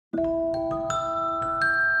Hi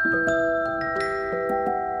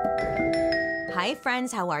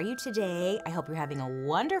friends, how are you today? I hope you're having a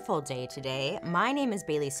wonderful day today. My name is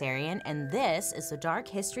BaileySarian, and this is the Dark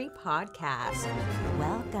History Podcast.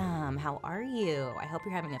 Welcome, how are you? I hope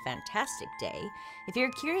you're having a fantastic day. If you're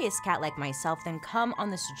a curious cat like myself, then come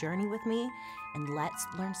on this journey with me and let's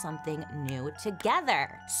learn something new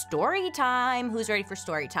together. Story time! Who's ready for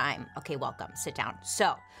story time? Okay, welcome, sit down.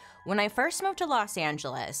 So, when I first moved to Los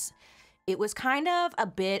Angeles, it was kind of a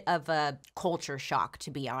bit of a culture shock,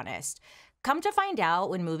 to be honest. Come to find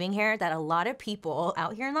out when moving here that a lot of people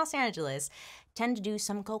out here in Los Angeles tend to do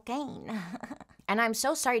some cocaine. And I'm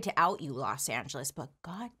so sorry to out you, Los Angeles, but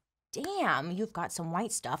god damn, you've got some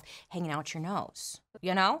white stuff hanging out your nose.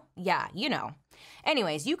 You know? Yeah, you know.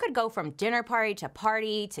 Anyways, you could go from dinner party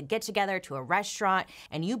to get together to a restaurant,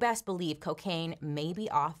 and you best believe cocaine may be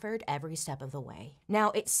offered every step of the way.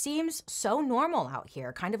 Now, it seems so normal out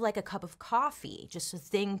here, kind of like a cup of coffee, just a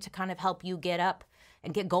thing to kind of help you get up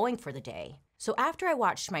and get going for the day. So after I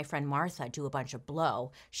watched my friend Martha do a bunch of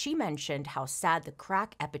blow, she mentioned how sad the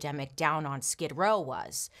crack epidemic down on Skid Row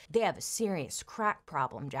was. They have a serious crack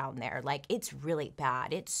problem down there. Like, it's really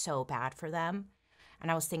bad. It's so bad for them.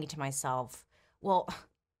 And I was thinking to myself, well,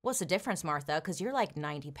 what's the difference, Martha? Because you're like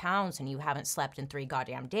 90 pounds and you haven't slept in 3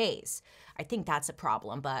 goddamn days. I think that's a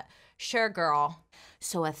problem, but sure, girl.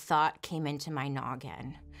 So a thought came into my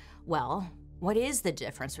noggin. Well, what is the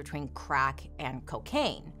difference between crack and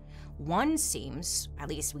cocaine? One seems, at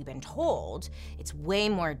least we've been told, it's way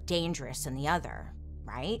more dangerous than the other,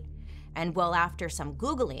 right? And well, after some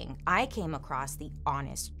Googling, I came across the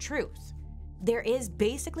honest truth. There is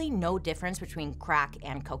basically no difference between crack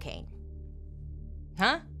and cocaine.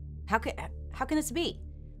 Huh? How can this be?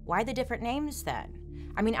 Why the different names then?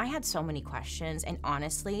 I mean, I had so many questions and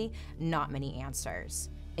honestly, not many answers.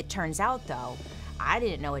 It turns out though, I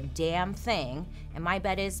didn't know a damn thing, and my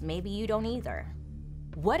bet is maybe you don't either.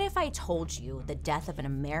 What if I told you the death of an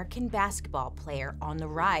American basketball player on the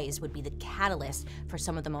rise would be the catalyst for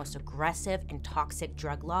some of the most aggressive and toxic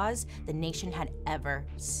drug laws the nation had ever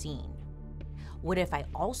seen? What if I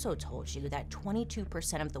also told you that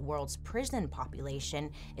 22% of the world's prison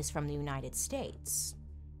population is from the United States?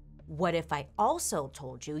 What if I also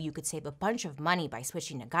told you you could save a bunch of money by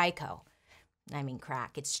switching to Geico? I mean,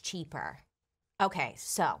 crack, it's cheaper. Okay,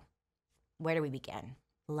 so where do we begin?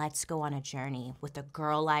 Let's go on a journey with a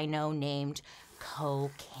girl I know named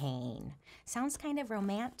Cocaine. Sounds kind of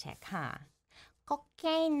romantic, huh?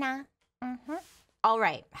 Cocaine. All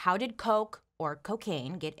right, how did coke or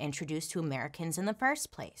cocaine get introduced to Americans in the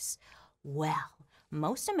first place? Well,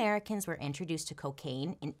 most Americans were introduced to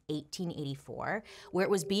cocaine in 1884, where it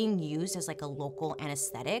was being used as like a local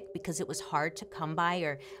anesthetic because it was hard to come by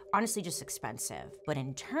or honestly just expensive. But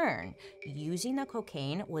in turn, using the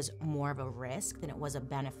cocaine was more of a risk than it was a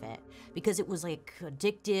benefit because it was like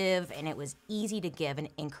addictive and it was easy to give an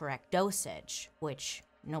incorrect dosage, which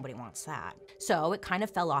nobody wants that. So it kind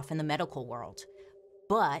of fell off in the medical world.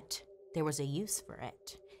 But there was a use for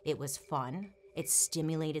it. It was fun. It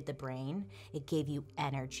stimulated the brain, it gave you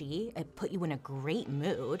energy, it put you in a great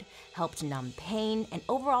mood, helped numb pain, and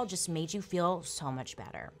overall just made you feel so much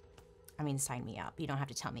better. I mean, sign me up, you don't have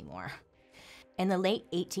to tell me more. In the late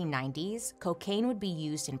 1890s, cocaine would be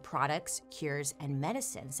used in products, cures, and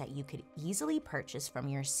medicines that you could easily purchase from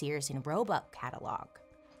your Sears and Roebuck catalog.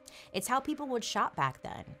 It's how people would shop back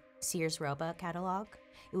then. Sears Roebuck catalog?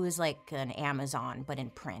 It was like an Amazon, but in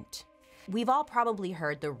print. We've all probably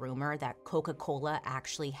heard the rumor that Coca-Cola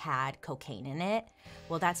actually had cocaine in it.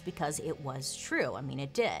 Well, that's because it was true. I mean,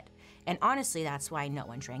 it did. And honestly, that's why no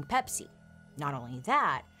one drank Pepsi. Not only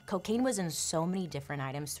that, cocaine was in so many different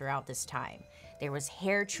items throughout this time. There was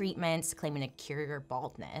hair treatments claiming to cure your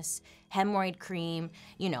baldness, hemorrhoid cream,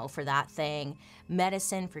 you know, for that thing,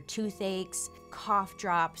 medicine for toothaches, cough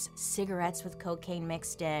drops, cigarettes with cocaine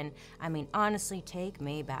mixed in. I mean, honestly, take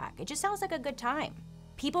me back. It just sounds like a good time.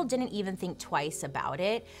 People didn't even think twice about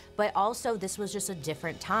it, but also this was just a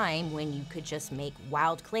different time when you could just make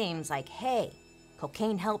wild claims like, hey,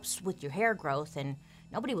 cocaine helps with your hair growth, and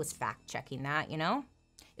nobody was fact-checking that, you know?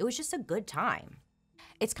 It was just a good time.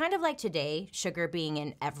 It's kind of like today, sugar being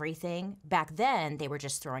in everything. Back then, they were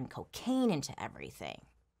just throwing cocaine into everything.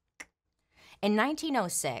 In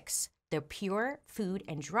 1906, the Pure Food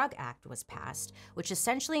and Drug Act was passed, which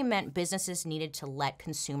essentially meant businesses needed to let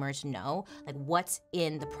consumers know like what's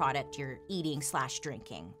in the product you're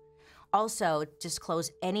eating/drinking. Also,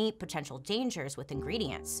 disclose any potential dangers with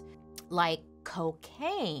ingredients, like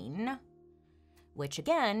cocaine, which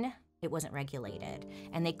again, it wasn't regulated,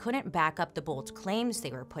 and they couldn't back up the bold claims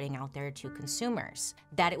they were putting out there to consumers,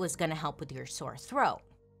 that it was gonna help with your sore throat.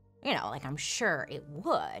 You know, like I'm sure it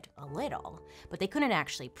would, a little, but they couldn't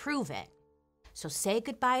actually prove it. So say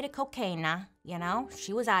goodbye to cocaine, you know?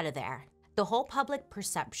 She was out of there. The whole public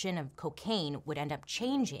perception of cocaine would end up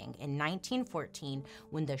changing in 1914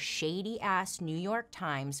 when the shady-ass New York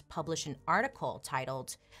Times published an article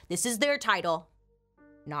titled, this is their title,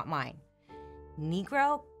 not mine,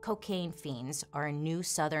 Negro Cocaine Fiends Are a New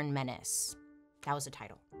Southern Menace. That was the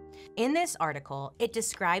title. In this article, it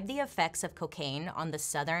described the effects of cocaine on the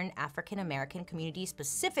Southern African American community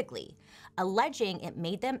specifically, alleging it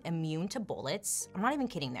made them immune to bullets, I'm not even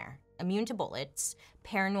kidding there, immune to bullets,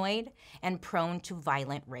 paranoid, and prone to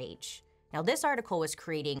violent rage. Now, this article was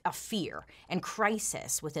creating a fear and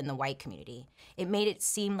crisis within the white community. It made it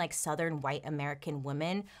seem like Southern white American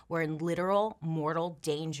women were in literal mortal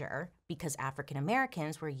danger because African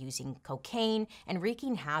Americans were using cocaine and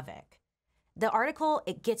wreaking havoc. The article,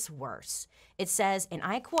 it gets worse. It says, and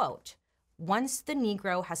I quote, "Once the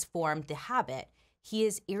Negro has formed the habit, he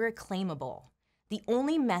is irreclaimable. The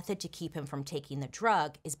only method to keep him from taking the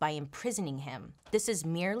drug is by imprisoning him. This is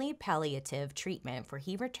merely palliative treatment, for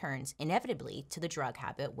he returns inevitably to the drug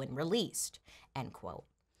habit when released," end quote.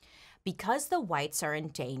 Because the whites are in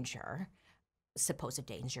danger, supposed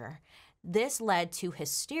danger, this led to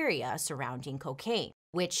hysteria surrounding cocaine,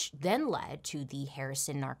 which then led to the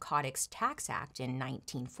Harrison Narcotics Tax Act in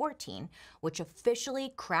 1914, which officially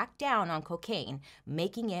cracked down on cocaine,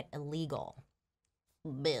 making it illegal.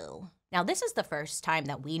 Boo. Now, this is the first time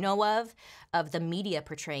that we know of the media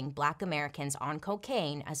portraying Black Americans on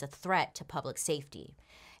cocaine as a threat to public safety.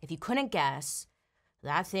 If you couldn't guess,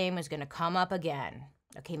 that theme is gonna come up again.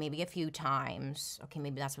 Okay, maybe a few times. Okay,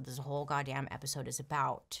 maybe that's what this whole goddamn episode is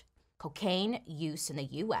about. Cocaine use in the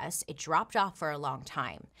US, it dropped off for a long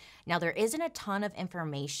time. Now, there isn't a ton of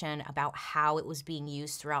information about how it was being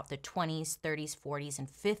used throughout the 20s, 30s, 40s, and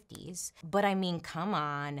 50s. But I mean, come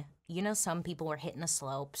on. You know, some people were hitting the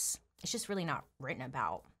slopes. It's just really not written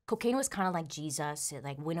about. Cocaine was kind of like Jesus. It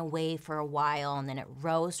like went away for a while and then it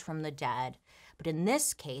rose from the dead. But in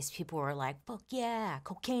this case, people were like, fuck yeah,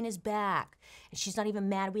 cocaine is back. And she's not even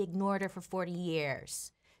mad we ignored her for 40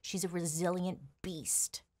 years. She's a resilient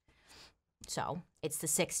beast. So, it's the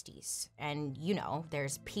 60s, and you know,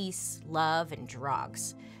 there's peace, love, and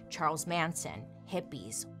drugs. Charles Manson,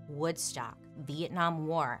 hippies, Woodstock, Vietnam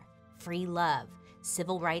War, free love,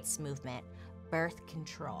 civil rights movement, birth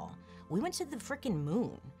control. We went to the freaking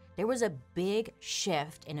moon. There was a big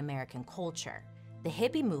shift in American culture. The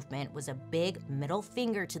hippie movement was a big middle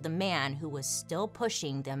finger to the man who was still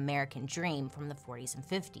pushing the American dream from the 40s and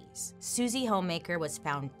 50s. Susie Homemaker was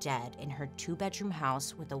found dead in her 2-bedroom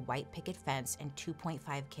house with a white picket fence and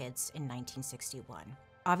 2.5 kids in 1961.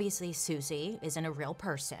 Obviously, Susie isn't a real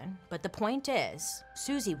person, but the point is,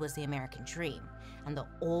 Susie was the American dream, and the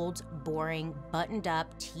old, boring,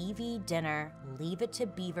 buttoned-up TV dinner, Leave It to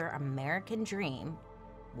Beaver American dream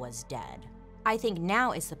was dead. I think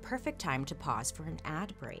now is the perfect time to pause for an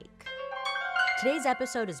ad break. Today's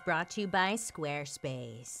episode is brought to you by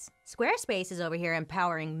Squarespace. Squarespace is over here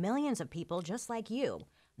empowering millions of people just like you.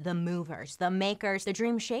 The movers, the makers, the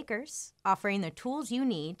dream shakers, offering the tools you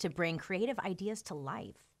need to bring creative ideas to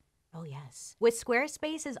life. Oh yes. With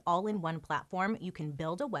Squarespace's all-in-one platform, you can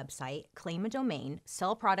build a website, claim a domain,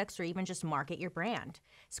 sell products, or even just market your brand.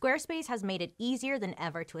 Squarespace has made it easier than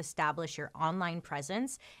ever to establish your online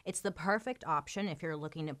presence. It's the perfect option if you're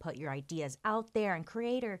looking to put your ideas out there and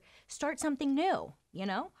create or start something new. You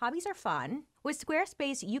know, hobbies are fun. With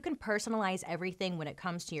Squarespace, you can personalize everything when it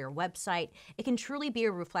comes to your website. It can truly be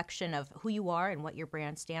a reflection of who you are and what your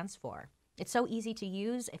brand stands for. It's so easy to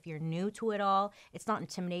use if you're new to it all. It's not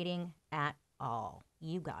intimidating at all.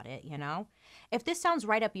 You got it, you know? If this sounds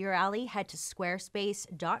right up your alley, head to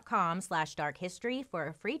squarespace.com/darkhistory for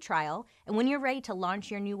a free trial. And when you're ready to launch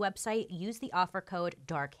your new website, use the offer code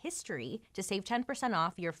DARKHISTORY to save 10%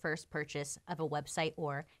 off your first purchase of a website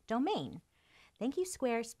or domain. Thank you,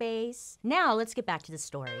 Squarespace. Now let's get back to the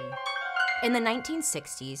story. In the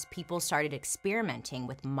 1960s, people started experimenting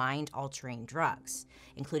with mind-altering drugs,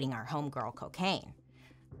 including our homegirl cocaine.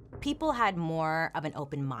 People had more of an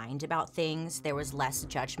open mind about things. There was less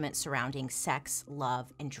judgment surrounding sex,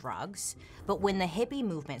 love, and drugs. But when the hippie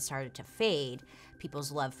movement started to fade,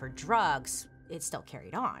 people's love for drugs, it still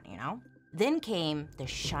carried on, you know? Then came the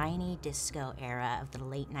shiny disco era of the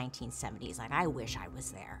late 1970s. Like, I wish I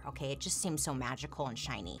was there, okay? It just seemed so magical and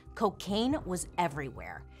shiny. Cocaine was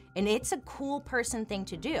everywhere, and it's a cool person thing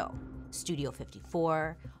to do. Studio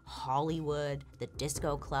 54, Hollywood, the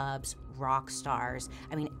disco clubs, rock stars.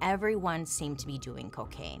 I mean, everyone seemed to be doing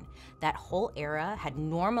cocaine. That whole era had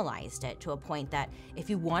normalized it to a point that if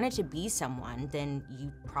you wanted to be someone, then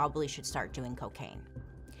you probably should start doing cocaine.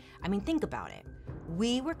 I mean, think about it.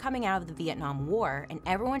 We were coming out of the Vietnam War and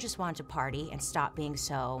everyone just wanted to party and stop being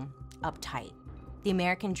so uptight. The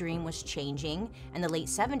American dream was changing, and the late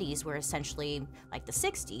 70s were essentially like the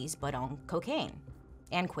 60s, but on cocaine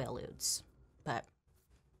and Quaaludes. But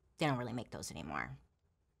they don't really make those anymore.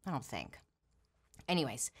 I don't think.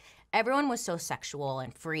 Anyways, everyone was so sexual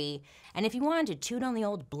and free, and if you wanted to toot on the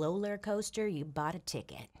old blow-lair coaster, you bought a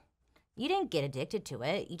ticket. You didn't get addicted to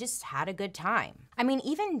it, you just had a good time. I mean,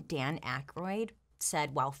 even Dan Aykroyd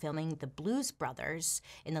said while filming The Blues Brothers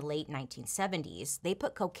in the late 1970s, they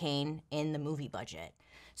put cocaine in the movie budget.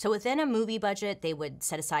 So within a movie budget, they would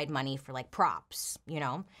set aside money for like props, you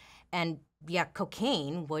know? And yeah,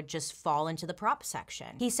 cocaine would just fall into the prop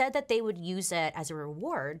section. He said that they would use it as a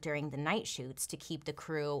reward during the night shoots to keep the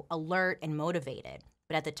crew alert and motivated.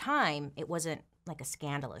 But at the time, it wasn't like a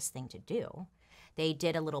scandalous thing to do. They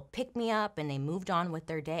did a little pick-me-up and they moved on with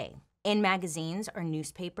their day. In magazines or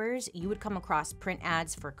newspapers, you would come across print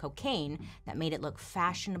ads for cocaine that made it look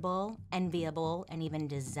fashionable, enviable, and even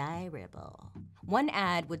desirable. One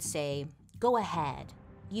ad would say, "Go ahead,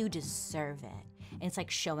 you deserve it." And it's like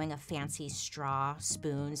showing a fancy straw,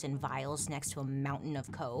 spoons, and vials next to a mountain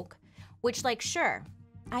of coke, which, like, sure,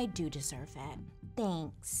 I do deserve it.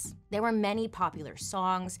 Thanks. There were many popular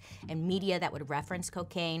songs and media that would reference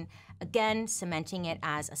cocaine, again, cementing it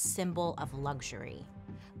as a symbol of luxury.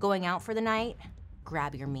 Going out for the night?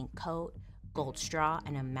 Grab your mink coat, gold straw,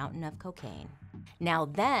 and a mountain of cocaine. Now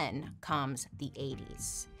then comes the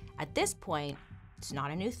 80s. At this point, it's not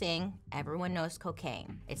a new thing. Everyone knows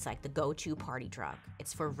cocaine. It's like the go-to party drug.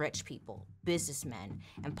 It's for rich people, businessmen,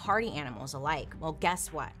 and party animals alike. Well,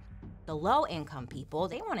 guess what? The low-income people,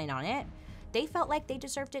 they wanted on it. They felt like they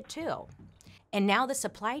deserved it too. And now the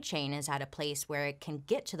supply chain is at a place where it can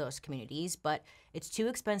get to those communities, but it's too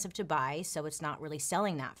expensive to buy, so it's not really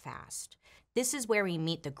selling that fast. This is where we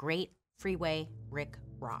meet the great Freeway Rick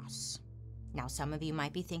Ross. Now, some of you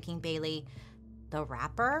might be thinking, Bailey, the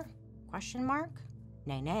rapper? Question mark?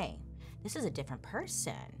 Nay. This is a different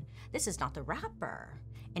person. This is not the rapper.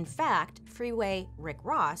 In fact, Freeway Rick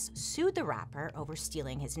Ross sued the rapper over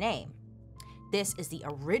stealing his name. This is the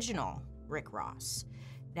original Rick Ross.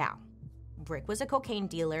 Now, Rick was a cocaine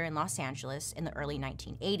dealer in Los Angeles in the early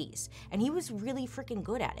 1980s, and he was really freaking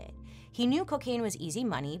good at it. He knew cocaine was easy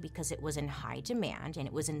money because it was in high demand and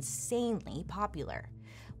it was insanely popular.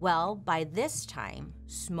 Well, by this time,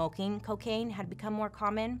 smoking cocaine had become more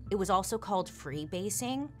common. It was also called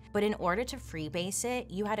freebasing, but in order to freebase it,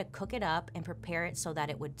 you had to cook it up and prepare it so that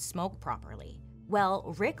it would smoke properly.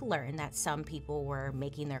 Well, Rick learned that some people were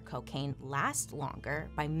making their cocaine last longer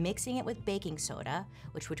by mixing it with baking soda,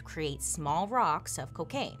 which would create small rocks of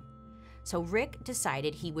cocaine. So Rick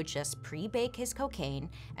decided he would just pre-bake his cocaine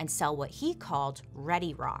and sell what he called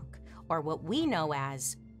ready rock, or what we know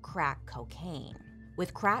as crack cocaine.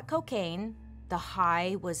 With crack cocaine, the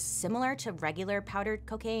high was similar to regular powdered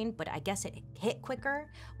cocaine, but I guess it hit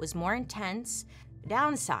quicker, was more intense. The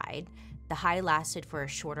downside, the high lasted for a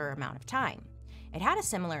shorter amount of time. It had a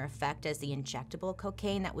similar effect as the injectable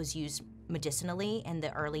cocaine that was used medicinally in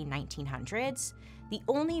the early 1900s. The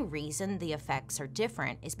only reason the effects are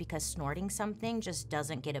different is because snorting something just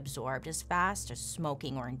doesn't get absorbed as fast as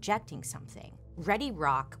smoking or injecting something. Ready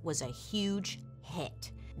Rock was a huge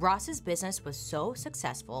hit. Ross's business was so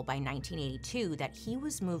successful by 1982 that he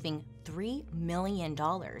was moving $3 million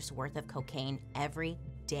worth of cocaine every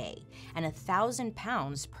day and 1,000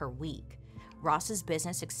 pounds per week. Ross's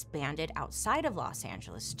business expanded outside of Los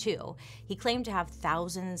Angeles too. He claimed to have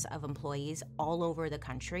thousands of employees all over the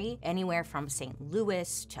country, anywhere from St.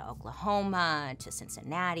 Louis to Oklahoma to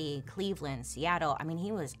Cincinnati, Cleveland, Seattle. I mean,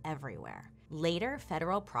 he was everywhere. Later,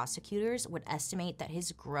 federal prosecutors would estimate that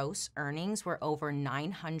his gross earnings were over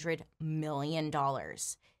 $900 million.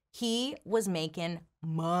 He was making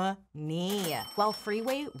money. While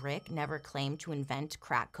Freeway Rick never claimed to invent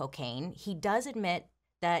crack cocaine, he does admit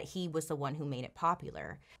that he was the one who made it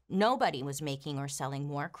popular. Nobody was making or selling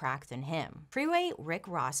more crack than him. Freeway Rick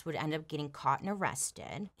Ross would end up getting caught and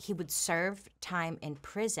arrested. He would serve time in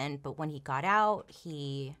prison, but when he got out,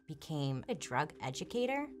 he became a drug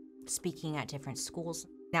educator, speaking at different schools.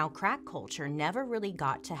 Now, crack culture never really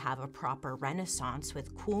got to have a proper renaissance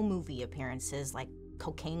with cool movie appearances like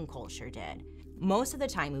cocaine culture did. Most of the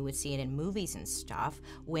time, we would see it in movies and stuff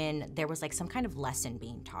when there was like some kind of lesson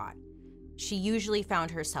being taught. She usually found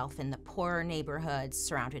herself in the poorer neighborhoods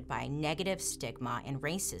surrounded by negative stigma and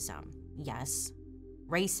racism. Yes,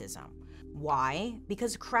 racism. Why?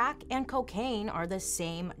 Because crack and cocaine are the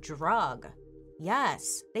same drug.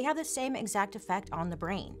 Yes, they have the same exact effect on the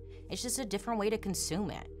brain. It's just a different way to consume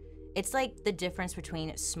it. It's like the difference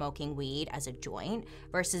between smoking weed as a joint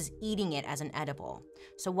versus eating it as an edible.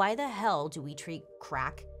 So why the hell do we treat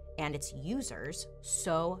crack and its users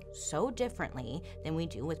so differently than we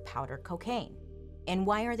do with powder cocaine? And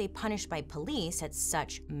why are they punished by police at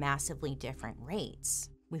such massively different rates?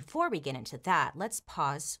 Before we get into that, let's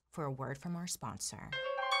pause for a word from our sponsor.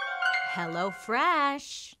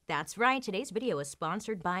 HelloFresh. That's right, today's video is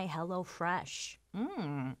sponsored by HelloFresh.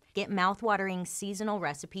 Get mouthwatering seasonal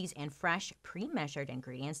recipes and fresh, pre-measured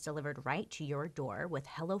ingredients delivered right to your door with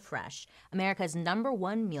HelloFresh, America's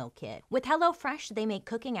 #1 meal kit. With HelloFresh, they make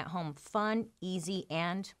cooking at home fun, easy,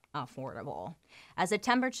 and affordable. As the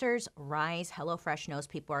temperatures rise, HelloFresh knows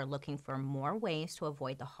people are looking for more ways to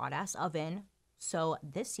avoid the hot-ass oven. So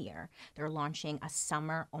this year, they're launching a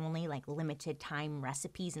summer-only, limited time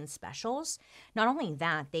recipes and specials. Not only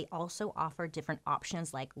that, they also offer different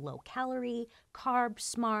options like low-calorie,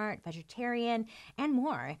 carb-smart, vegetarian, and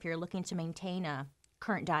more if you're looking to maintain a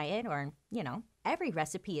current diet or, Every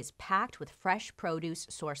recipe is packed with fresh produce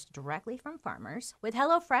sourced directly from farmers. With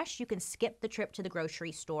HelloFresh, you can skip the trip to the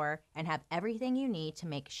grocery store and have everything you need to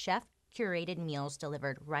make chef-curated meals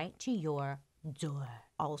delivered right to your door.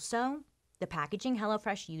 Also, the packaging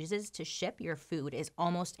HelloFresh uses to ship your food is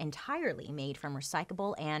almost entirely made from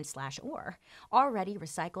recyclable and/or already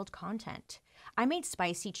recycled content. I made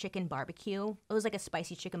spicy chicken barbecue. It was like a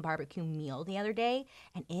spicy chicken barbecue meal the other day,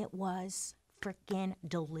 and it was freaking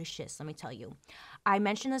delicious, let me tell you. I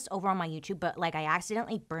mentioned this over on my YouTube, but I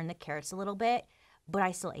accidentally burned the carrots a little bit, but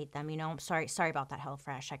I still ate them, I'm sorry about that,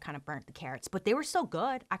 HelloFresh. I kind of burnt the carrots, but they were so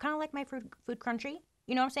good. I kind of like my food crunchy.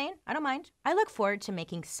 You know what I'm saying? I don't mind. I look forward to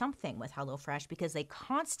making something with HelloFresh because they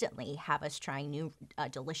constantly have us trying new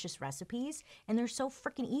delicious recipes, and they're so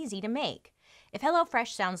freaking easy to make. If HelloFresh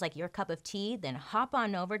sounds like your cup of tea, then hop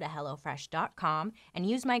on over to HelloFresh.com and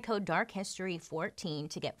use my code DARKHISTORY14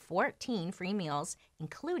 to get 14 free meals,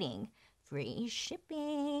 including free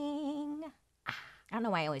shipping. I don't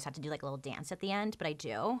know why I always have to do a little dance at the end, but I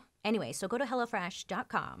do. Anyway, so go to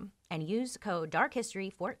HelloFresh.com and use code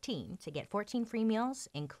DARKHISTORY14 to get 14 free meals,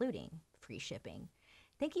 including free shipping.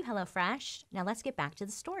 Thank you, HelloFresh. Now let's get back to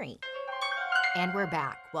the story. And we're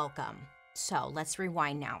back. Welcome. So let's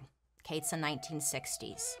rewind now. Okay, it's the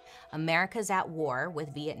 1960s. America's at war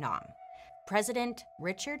with Vietnam. President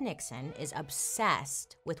Richard Nixon is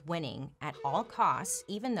obsessed with winning at all costs,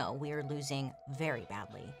 even though we are losing very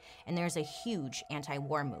badly. And there's a huge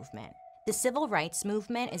anti-war movement. The civil rights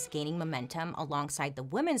movement is gaining momentum alongside the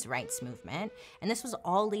women's rights movement, and this was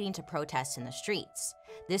all leading to protests in the streets.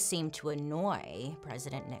 This seemed to annoy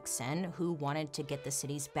President Nixon, who wanted to get the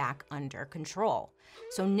cities back under control.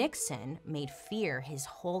 So Nixon made fear his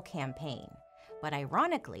whole campaign. But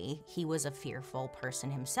ironically, he was a fearful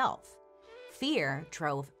person himself. Fear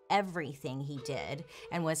drove everything he did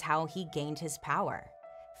and was how he gained his power.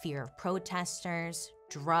 Fear of protesters,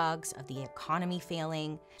 drugs, of the economy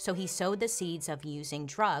failing. So he sowed the seeds of using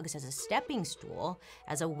drugs as a stepping stool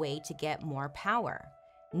as a way to get more power.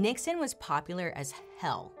 Nixon was popular as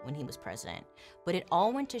hell when he was president, but it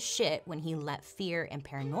all went to shit when he let fear and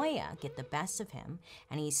paranoia get the best of him,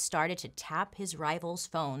 and he started to tap his rivals'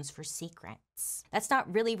 phones for secrets. That's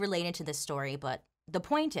not really related to this story, but the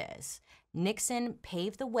point is, Nixon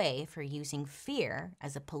paved the way for using fear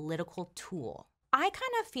as a political tool. I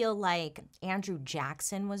kind of feel like Andrew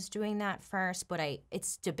Jackson was doing that first, but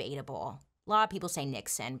it's debatable. A lot of people say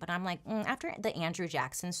Nixon, but I'm like, after the Andrew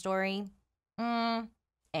Jackson story,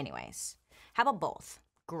 anyways. How about both?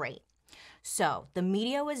 Great. So the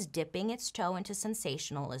media was dipping its toe into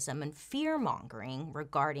sensationalism and fear-mongering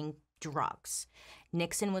regarding drugs.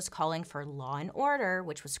 Nixon was calling for law and order,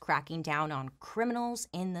 which was cracking down on criminals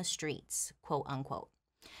in the streets, quote unquote,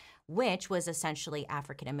 which was essentially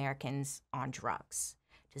African Americans on drugs.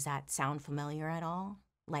 Does that sound familiar at all?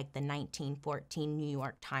 Like the 1914 New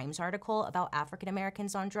York Times article about African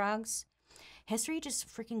Americans on drugs? History just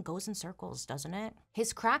freaking goes in circles, doesn't it?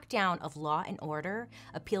 His crackdown of law and order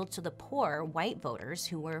appealed to the poor white voters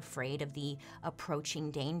who were afraid of the approaching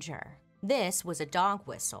danger. This was a dog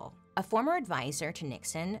whistle. A former advisor to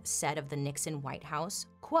Nixon said of the Nixon White House,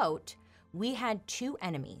 quote, "We had two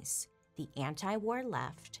enemies, the anti-war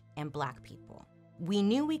left and black people. We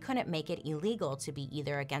knew we couldn't make it illegal to be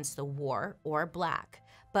either against the war or black,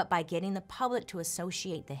 but by getting the public to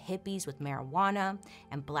associate the hippies with marijuana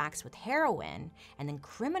and blacks with heroin, and then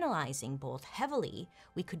criminalizing both heavily,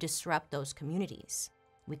 we could disrupt those communities.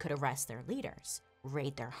 We could arrest their leaders,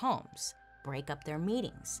 raid their homes, break up their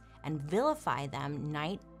meetings, and vilify them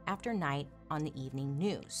night after night on the evening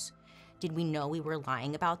news. Did we know we were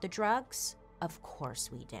lying about the drugs? Of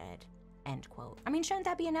course we did. end quote. I mean, shouldn't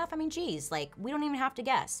that be enough? I mean, geez, like, we don't even have to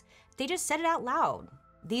guess. They just said it out loud.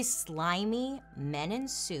 These slimy men in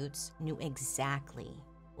suits knew exactly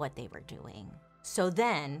what they were doing. So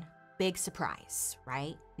then, big surprise,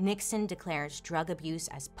 right? Nixon declares drug abuse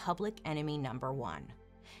as public enemy number one.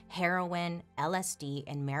 Heroin, LSD,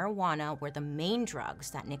 and marijuana were the main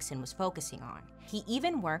drugs that Nixon was focusing on. He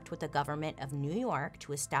even worked with the government of New York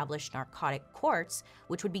to establish narcotic courts,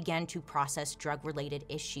 which would begin to process drug-related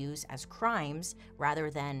issues as crimes rather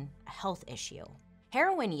than a health issue.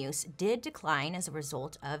 Heroin use did decline as a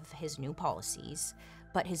result of his new policies,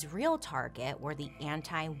 but his real target were the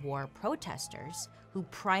anti-war protesters who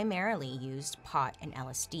primarily used pot and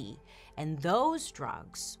LSD, and those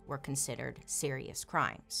drugs were considered serious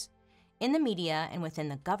crimes. In the media and within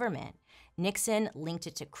the government, Nixon linked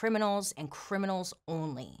it to criminals and criminals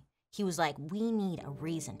only. He was like, we need a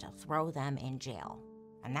reason to throw them in jail,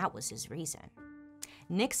 and that was his reason.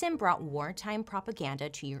 Nixon brought wartime propaganda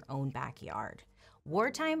to your own backyard.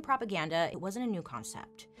 Wartime propaganda, it wasn't a new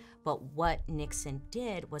concept. But what Nixon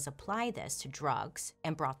did was apply this to drugs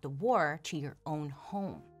and brought the war to your own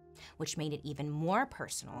home, which made it even more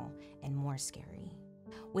personal and more scary.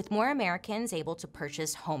 With more Americans able to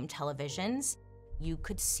purchase home televisions, you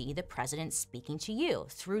could see the president speaking to you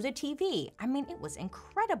through the TV. I mean, it was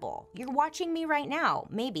incredible. You're watching me right now,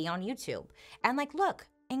 maybe on YouTube. And like, look,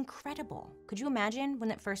 incredible. Could you imagine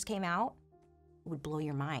when it first came out? It would blow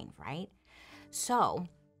your mind, right? So,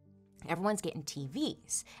 everyone's getting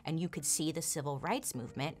TVs, and you could see the civil rights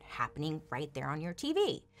movement happening right there on your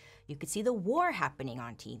TV. You could see the war happening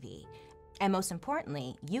on TV. And most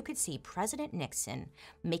importantly, you could see President Nixon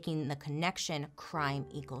making the connection crime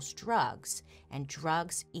equals drugs and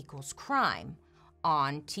drugs equals crime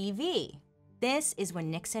on TV. This is when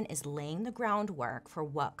Nixon is laying the groundwork for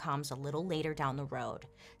what comes a little later down the road,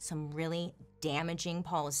 some really damaging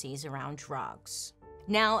policies around drugs.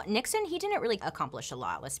 Now, Nixon, he didn't really accomplish a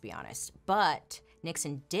lot, let's be honest, but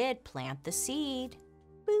Nixon did plant the seed,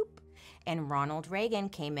 boop, and Ronald Reagan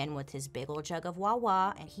came in with his big old jug of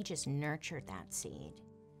Wawa, and he just nurtured that seed.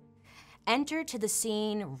 Enter to the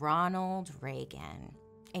scene Ronald Reagan.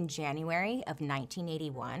 In January of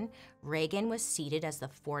 1981, Reagan was seated as the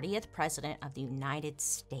 40th president of the United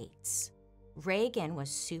States. Reagan was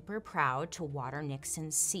super proud to water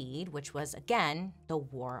Nixon's seed, which was, again, the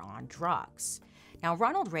war on drugs. Now,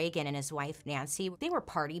 Ronald Reagan and his wife, Nancy, they were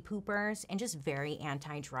party poopers and just very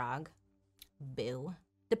anti-drug. Boo.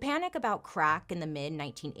 The panic about crack in the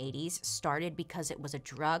mid-1980s started because it was a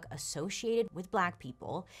drug associated with Black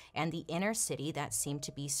people and the inner city that seemed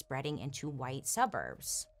to be spreading into white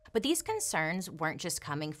suburbs. But these concerns weren't just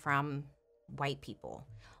coming from white people.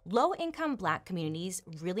 Low-income Black communities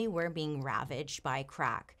really were being ravaged by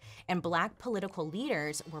crack, and Black political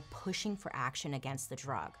leaders were pushing for action against the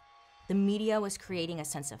drug. The media was creating a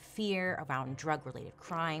sense of fear around drug-related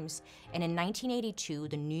crimes, and in 1982,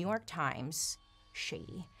 the New York Times,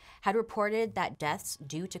 shady, had reported that deaths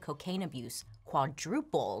due to cocaine abuse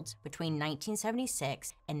quadrupled between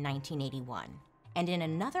 1976 and 1981. And in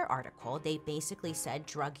another article, they basically said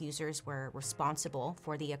drug users were responsible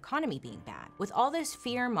for the economy being bad. With all this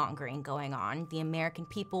fear-mongering going on, the American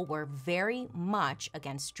people were very much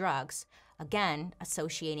against drugs, again,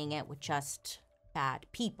 associating it with just bad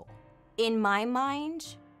people. In my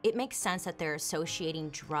mind, it makes sense that they're associating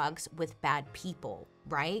drugs with bad people,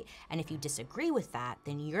 right? And if you disagree with that,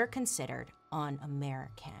 then you're considered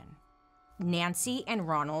un-American. Nancy and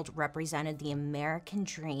Ronald represented the American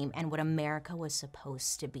dream and what America was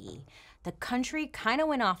supposed to be. The country kind of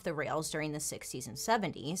went off the rails during the 60s and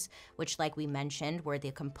 70s, which, like we mentioned, were the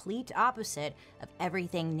complete opposite of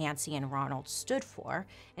everything Nancy and Ronald stood for,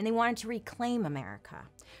 and they wanted to reclaim America.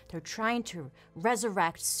 They're trying to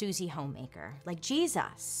resurrect Susie Homemaker, like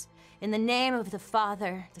Jesus, in the name of the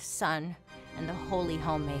Father, the Son, and the Holy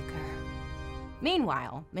Homemaker.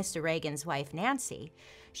 Meanwhile, Mr. Reagan's wife, Nancy,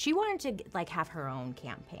 she wanted to have her own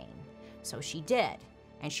campaign. So she did,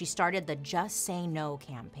 and she started the Just Say No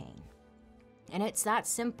campaign. And it's that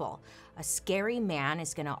simple. A scary man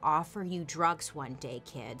is gonna offer you drugs one day,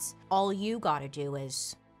 kids. All you gotta do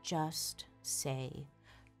is just say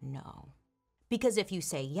no. Because if you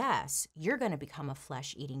say yes, you're gonna become a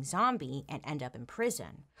flesh-eating zombie and end up in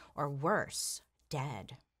prison, or worse,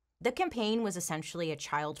 dead. The campaign was essentially a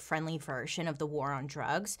child-friendly version of the war on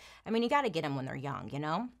drugs. I mean, you gotta get them when they're young, you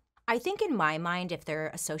know? I think in my mind, if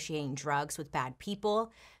they're associating drugs with bad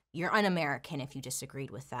people, you're un-American if you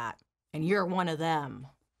disagreed with that. And you're one of them.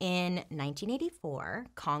 In 1984,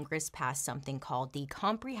 Congress passed something called the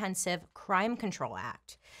Comprehensive Crime Control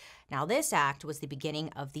Act. Now, this act was the beginning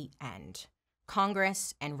of the end.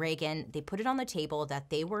 Congress and Reagan, they put it on the table that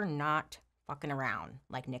they were not fucking around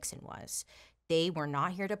like Nixon was. They were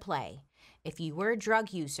not here to play. If you were a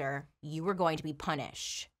drug user, you were going to be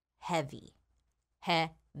punished. Heavy.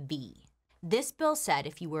 Heavy. This bill said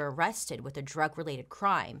if you were arrested with a drug-related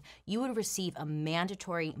crime, you would receive a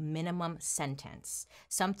mandatory minimum sentence,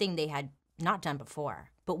 something they had not done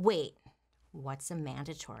before. But wait, what's a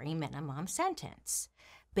mandatory minimum sentence?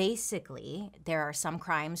 Basically, there are some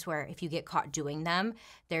crimes where if you get caught doing them,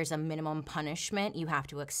 there's a minimum punishment you have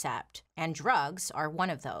to accept, and drugs are one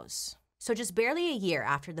of those. So just barely a year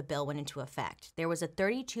after the bill went into effect, there was a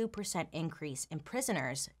 32% increase in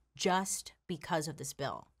prisoners just because of this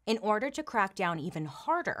bill. In order to crack down even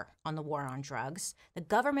harder on the war on drugs, the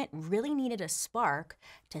government really needed a spark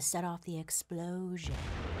to set off the explosion.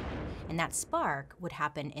 And that spark would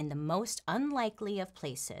happen in the most unlikely of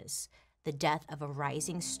places, the death of a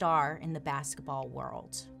rising star in the basketball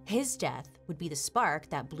world. His death would be the spark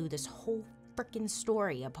that blew this whole frickin'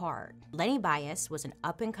 story apart. Lenny Bias was an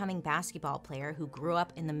up-and-coming basketball player who grew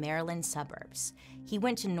up in the Maryland suburbs. He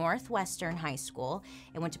went to Northwestern High School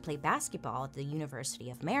and went to play basketball at the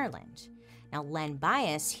University of Maryland. Now, Len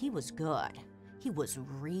Bias, he was good. He was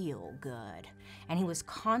real good. And he was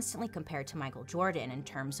constantly compared to Michael Jordan in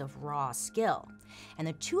terms of raw skill. And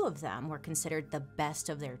the two of them were considered the best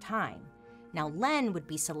of their time. Now, Len would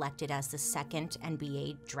be selected as the second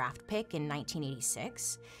NBA draft pick in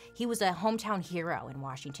 1986. He was a hometown hero in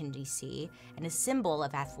Washington, D.C., and a symbol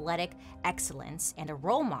of athletic excellence and a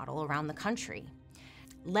role model around the country.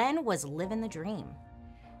 Len was living the dream.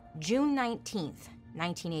 June 19th,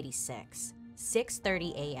 1986,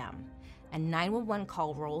 6:30 a.m., a 911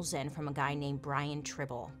 call rolls in from a guy named Brian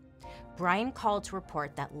Tribble. Brian called to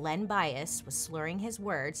report that Len Bias was slurring his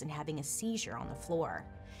words and having a seizure on the floor.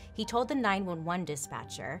 He told the 911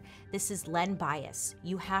 dispatcher, "This is Len Bias.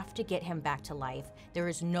 You have to get him back to life. There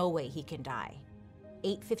is no way he can die."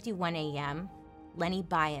 8:51 a.m., Lenny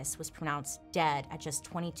Bias was pronounced dead at just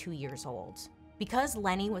 22 years old. Because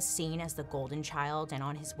Lenny was seen as the golden child and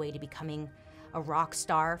on his way to becoming a rock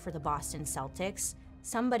star for the Boston Celtics,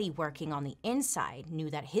 somebody working on the inside knew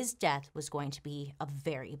that his death was going to be a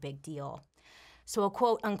very big deal. So a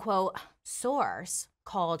quote-unquote source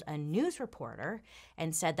called a news reporter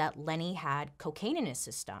and said that Lenny had cocaine in his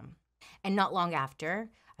system. And not long after,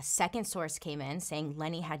 a second source came in saying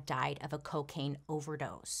Lenny had died of a cocaine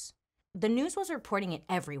overdose. The news was reporting it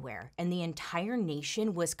everywhere, and the entire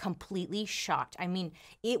nation was completely shocked. I mean,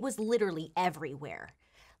 it was literally everywhere.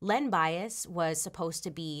 Len Bias was supposed to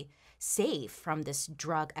be safe from this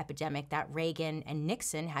drug epidemic that Reagan and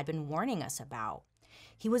Nixon had been warning us about.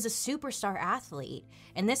 He was a superstar athlete,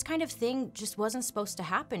 and this kind of thing just wasn't supposed to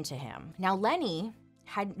happen to him. Now, Lenny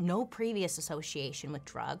had no previous association with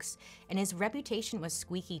drugs, and his reputation was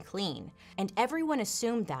squeaky clean, and everyone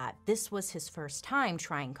assumed that this was his first time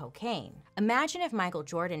trying cocaine. Imagine if Michael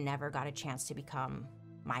Jordan never got a chance to become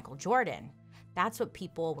Michael Jordan. That's what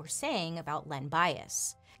people were saying about Len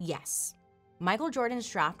Bias. Yes, Michael Jordan's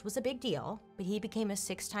draft was a big deal, but he became a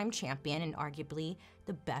 6-time champion and arguably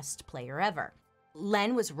the best player ever.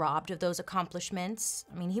 Len was robbed of those accomplishments.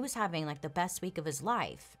 I mean, he was having like the best week of his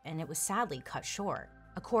life, and it was sadly cut short.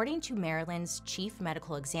 According to Maryland's chief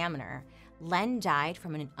medical examiner, Len died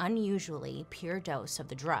from an unusually pure dose of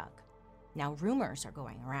the drug. Now, rumors are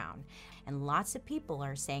going around, and lots of people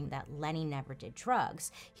are saying that Lenny never did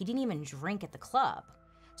drugs. He didn't even drink at the club.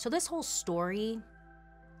 So this whole story,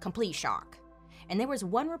 complete shock. And there was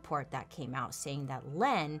one report that came out saying that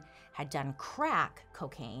Len had done crack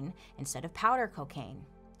cocaine instead of powder cocaine.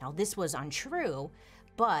 Now, this was untrue,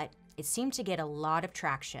 but it seemed to get a lot of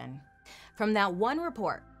traction. From that one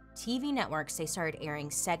report, TV networks, they started airing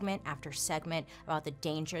segment after segment about the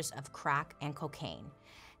dangers of crack and cocaine.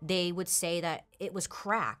 They would say that it was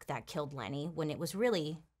crack that killed Lenny when it was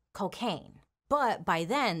really cocaine. But by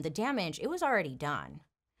then, the damage, it was already done.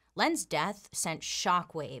 Len's death sent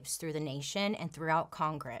shockwaves through the nation and throughout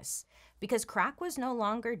Congress because crack was no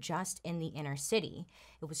longer just in the inner city.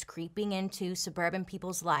 It was creeping into suburban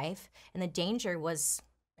people's life, and the danger was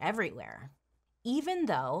everywhere. Even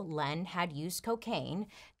though Len had used cocaine,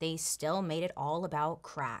 they still made it all about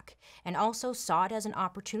crack and also saw it as an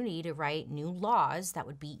opportunity to write new laws that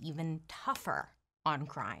would be even tougher on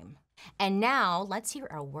crime. And now, let's hear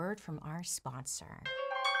a word from our sponsor.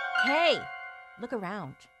 Hey, look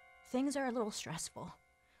around. Things are a little stressful.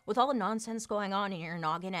 With all the nonsense going on in your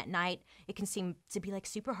noggin at night, it can seem to be like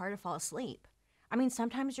super hard to fall asleep. I mean,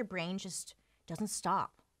 sometimes your brain just doesn't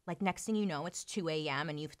stop. Like next thing you know, it's 2 a.m.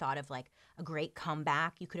 and you've thought of like a great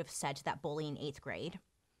comeback you could have said to that bully in 8th grade.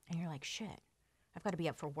 And you're like, shit, I've got to be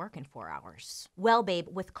up for work in 4 hours. Well, babe,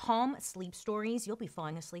 with Calm Sleep Stories, you'll be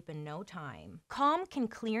falling asleep in no time. Calm can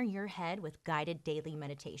clear your head with guided daily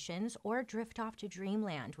meditations or drift off to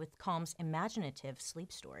dreamland with Calm's imaginative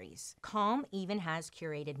sleep stories. Calm even has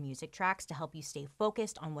curated music tracks to help you stay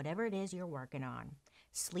focused on whatever it is you're working on.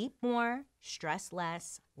 Sleep more, stress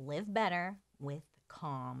less, live better with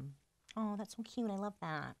Calm. Oh, that's so cute. I love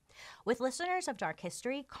that. With listeners of Dark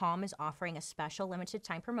History, Calm is offering a special limited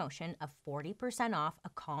time promotion of 40% off a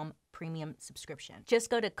Calm premium subscription. Just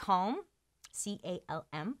go to Calm,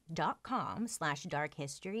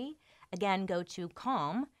 CALM.com/darkhistory. Again, go to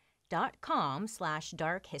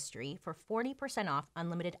calm.com/darkhistory for 40% off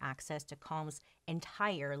unlimited access to Calm's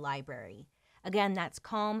entire library. Again, that's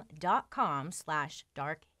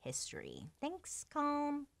calm.com/darkhistory. Thanks,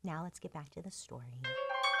 Calm. Now let's get back to the story.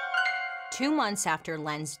 2 months after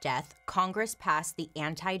Len's death, Congress passed the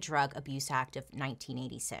Anti-Drug Abuse Act of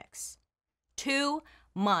 1986. 2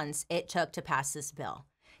 months it took to pass this bill.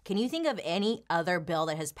 Can you think of any other bill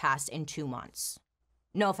that has passed in 2 months?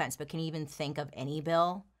 No offense, but can you even think of any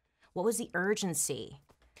bill? What was the urgency?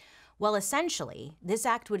 Well, essentially, this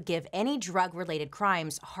act would give any drug-related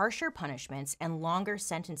crimes harsher punishments and longer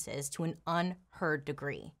sentences to an unheard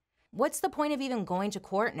degree. What's the point of even going to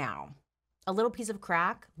court now? A little piece of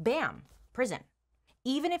crack? Bam! Prison.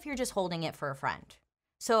 Even if you're just holding it for a friend.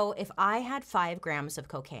 So if I had 5 grams of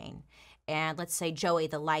cocaine, and let's say Joey,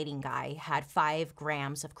 the lighting guy, had 5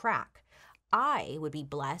 grams of crack, I would be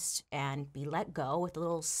blessed and be let go with a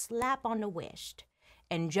little slap on the wrist.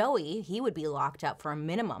 And Joey, he would be locked up for a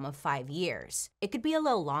minimum of 5 years. It could be a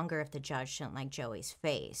little longer if the judge didn't like Joey's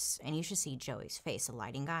face. And you should see Joey's face, the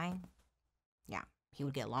lighting guy. Yeah, he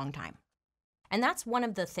would get a long time. And that's one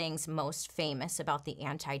of the things most famous about the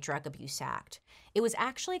Anti-Drug Abuse Act. It was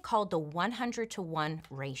actually called the 100-to-1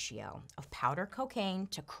 ratio of powder cocaine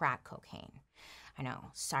to crack cocaine. I know,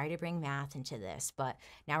 sorry to bring math into this, but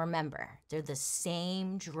now remember, they're the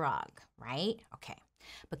same drug, right? Okay,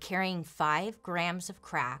 but carrying 5 grams of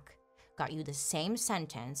crack got you the same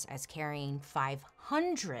sentence as carrying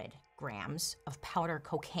 500 grams of powder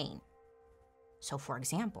cocaine. So for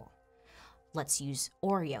example, let's use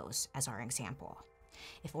Oreos as our example.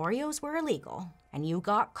 If Oreos were illegal and you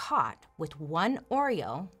got caught with 1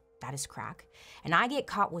 Oreo, that is crack, and I get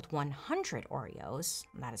caught with 100 Oreos,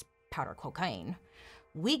 that is powder cocaine,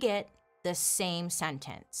 we get the same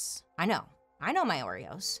sentence. I know my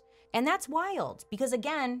Oreos. And that's wild because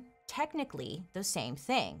again, technically the same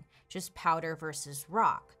thing, just powder versus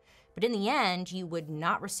rock. But in the end, you would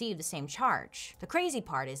not receive the same charge. The crazy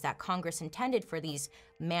part is that Congress intended for these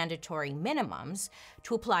mandatory minimums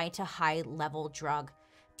to apply to high-level drug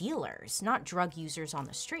dealers, not drug users on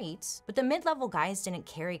the streets. But the mid-level guys didn't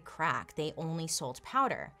carry crack, they only sold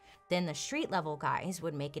powder. Then the street-level guys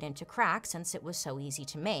would make it into crack since it was so easy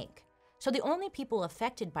to make. So the only people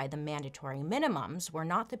affected by the mandatory minimums were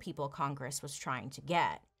not the people Congress was trying to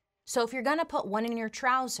get. So if you're gonna put one in your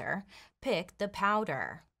trouser, pick the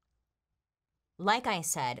powder. Like I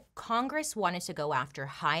said, Congress wanted to go after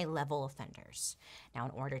high-level offenders. Now,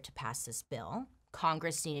 in order to pass this bill,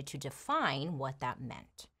 Congress needed to define what that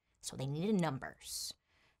meant. So they needed numbers.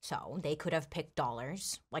 So they could have picked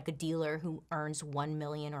dollars, like a dealer who earns $1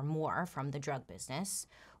 million or more from the drug business,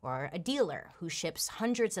 or a dealer who ships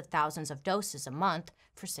hundreds of thousands of doses a month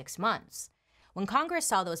for 6 months. When Congress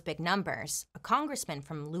saw those big numbers, a congressman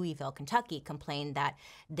from Louisville, Kentucky, complained that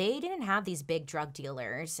they didn't have these big drug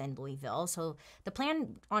dealers in Louisville, so the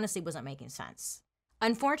plan honestly wasn't making sense.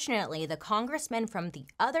 Unfortunately, the congressmen from the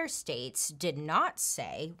other states did not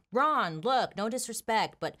say, Ron, look, no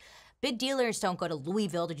disrespect, but big dealers don't go to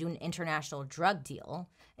Louisville to do an international drug deal.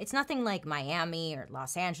 It's nothing like Miami or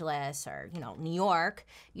Los Angeles or, New York.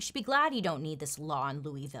 You should be glad you don't need this law in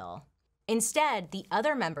Louisville. Instead, the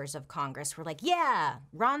other members of Congress were like, yeah,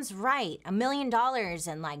 Ron's right. $1 million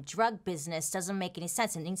and drug business doesn't make any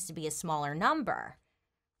sense. It needs to be a smaller number.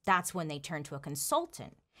 That's when they turned to a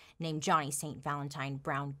consultant named Johnny St. Valentine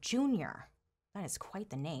Brown Jr. That is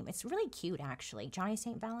quite the name. It's really cute, actually. Johnny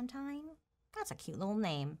St. Valentine? That's a cute little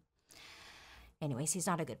name. Anyways, he's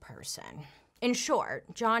not a good person. In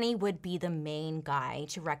short, Johnny would be the main guy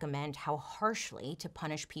to recommend how harshly to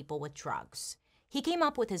punish people with drugs. He came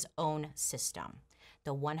up with his own system,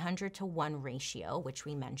 the 100-to-1 ratio, which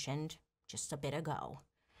we mentioned just a bit ago.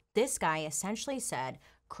 This guy essentially said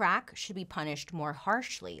crack should be punished more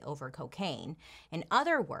harshly over cocaine. In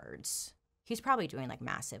other words, he's probably doing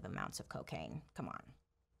massive amounts of cocaine. Come on.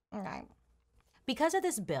 All right. Because of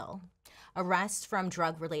this bill, arrests from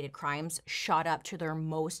drug-related crimes shot up to their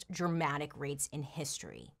most dramatic rates in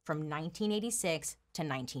history from 1986 to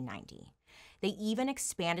 1990. They even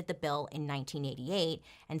expanded the bill in 1988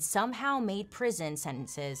 and somehow made prison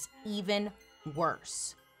sentences even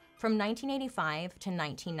worse. From 1985 to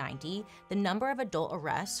 1990, the number of adult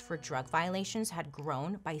arrests for drug violations had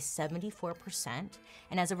grown by 74%,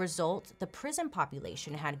 and as a result, the prison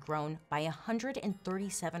population had grown by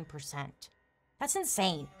 137%. That's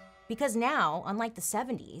insane, because now, unlike the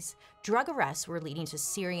 70s, drug arrests were leading to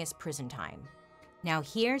serious prison time. Now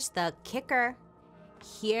here's the kicker.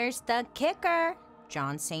 Here's the kicker.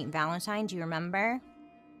 John St. Valentine, do you remember?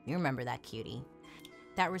 You remember that cutie.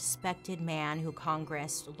 That respected man who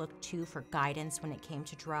Congress looked to for guidance when it came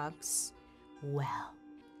to drugs? Well,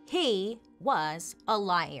 he was a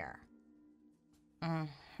liar. In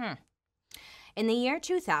the year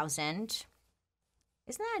 2000,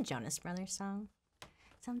 isn't that a Jonas Brothers song?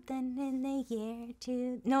 Something in the year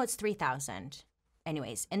no, it's 3000.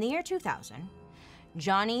 Anyways, in the year 2000,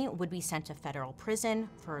 Johnny would be sent to federal prison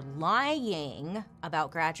for lying about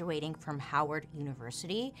graduating from Howard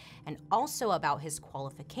University and also about his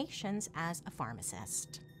qualifications as a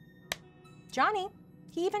pharmacist. Johnny,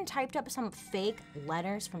 he even typed up some fake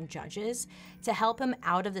letters from judges to help him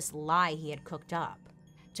out of this lie he had cooked up.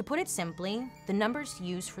 To put it simply, the numbers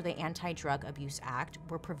used for the Anti-Drug Abuse Act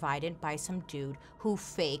were provided by some dude who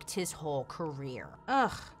faked his whole career.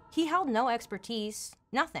 He held no expertise,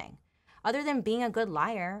 nothing. Other than being a good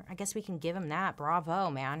liar, I guess we can give him that.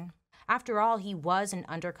 Bravo, man. After all, he was an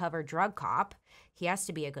undercover drug cop. He has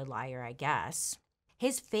to be a good liar, I guess.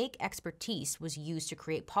 His fake expertise was used to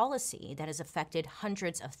create policy that has affected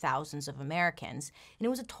hundreds of thousands of Americans, and it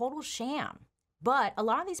was a total sham. But a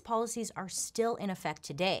lot of these policies are still in effect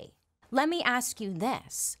today. Let me ask you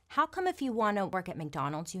this. How come if you want to work at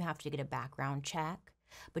McDonald's, you have to get a background check?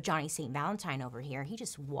 But Johnny St. Valentine over here, he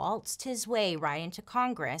just waltzed his way right into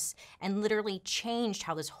Congress and literally changed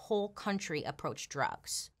how this whole country approached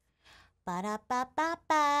drugs.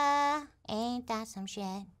 Ba-da-ba-ba-ba, ain't that some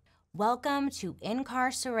shit? Welcome to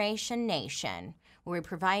Incarceration Nation, where we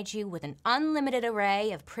provide you with an unlimited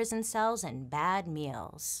array of prison cells and bad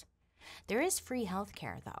meals. There is free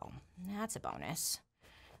healthcare, though. That's a bonus.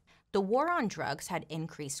 The war on drugs had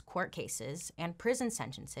increased court cases and prison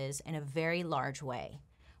sentences in a very large way.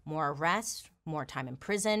 More arrests, more time in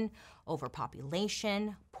prison,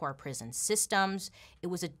 overpopulation, poor prison systems. It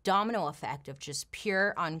was a domino effect of just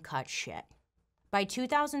pure uncut shit. By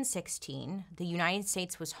 2016, the United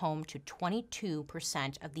States was home to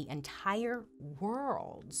 22% of the entire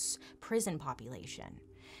world's prison population.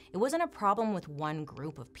 It wasn't a problem with one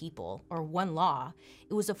group of people or one law.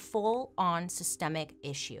 It was a full-on systemic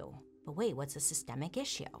issue. But wait, what's a systemic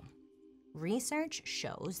issue? Research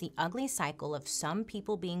shows the ugly cycle of some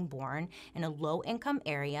people being born in a low-income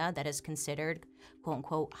area that is considered,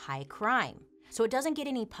 quote-unquote, high crime. So it doesn't get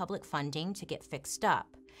any public funding to get fixed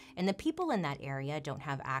up. And the people in that area don't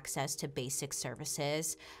have access to basic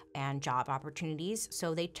services and job opportunities,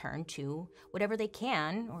 so they turn to whatever they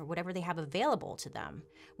can or whatever they have available to them,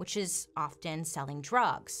 which is often selling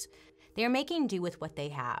drugs. They are making do with what they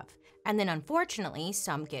have. And then unfortunately,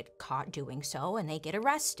 some get caught doing so and they get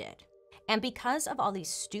arrested. And because of all these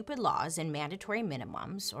stupid laws and mandatory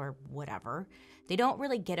minimums or whatever, they don't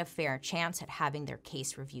really get a fair chance at having their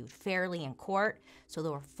case reviewed fairly in court, so they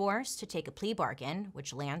were forced to take a plea bargain,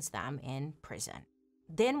 which lands them in prison.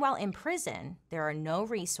 Then while in prison, there are no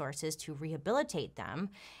resources to rehabilitate them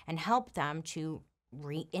and help them to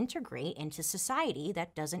reintegrate into society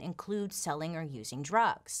that doesn't include selling or using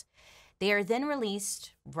drugs. They are then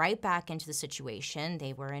released right back into the situation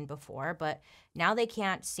they were in before, but now they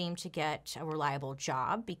can't seem to get a reliable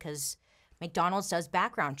job because McDonald's does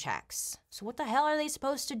background checks. So what the hell are they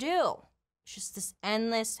supposed to do? It's just this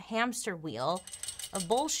endless hamster wheel of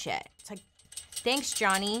bullshit. It's like, thanks,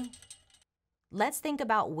 Johnny. Let's think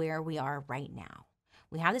about where we are right now.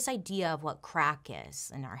 We have this idea of what crack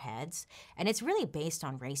is in our heads, and it's really based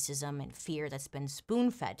on racism and fear that's been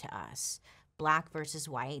spoon-fed to us. Black versus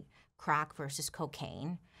white, crack versus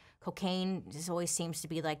cocaine. Cocaine always seems to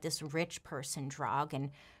be like this rich person drug, and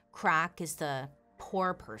crack is the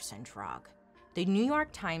poor person drug. The New York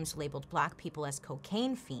Times labeled black people as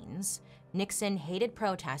cocaine fiends. Nixon hated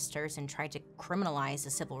protesters and tried to criminalize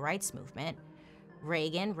the civil rights movement.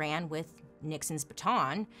 Regan ran with Nixon's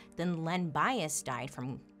baton. Then Len Bias died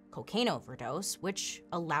from cocaine overdose, which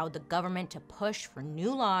allowed the government to push for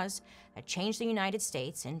new laws that changed the United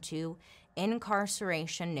States into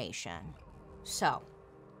Incarceration Nation. So,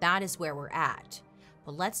 that is where we're at.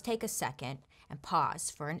 But let's take a second and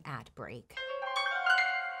pause for an ad break.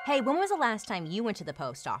 Hey, when was the last time you went to the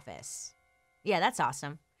post office? Yeah, that's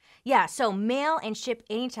awesome. Yeah, so mail and ship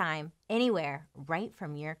anytime, anywhere, right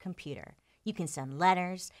from your computer. You can send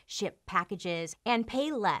letters, ship packages, and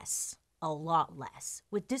pay less, a lot less,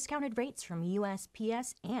 with discounted rates from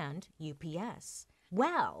USPS and UPS.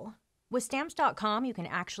 Well, with Stamps.com, you can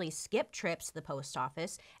actually skip trips to the post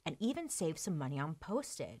office and even save some money on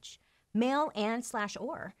postage. Mail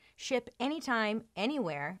and/or ship anytime,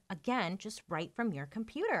 anywhere, again, just right from your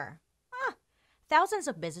computer. Thousands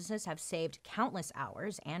of businesses have saved countless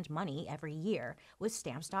hours and money every year with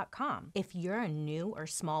Stamps.com. If you're a new or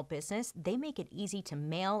small business, they make it easy to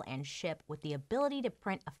mail and ship with the ability to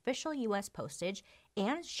print official U.S. postage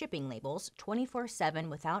and shipping labels 24/7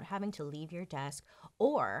 without having to leave your desk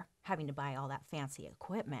or having to buy all that fancy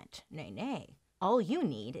equipment. Nay. All you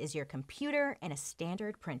need is your computer and a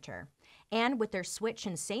standard printer. And with their Switch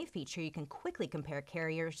and Save feature, you can quickly compare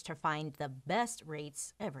carriers to find the best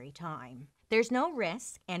rates every time. There's no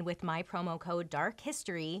risk, and with my promo code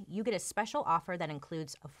DARKHISTORY, you get a special offer that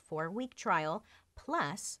includes a 4-week trial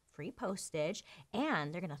plus free postage,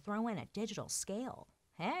 and they're going to throw in a digital scale.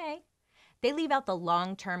 Hey! They leave out the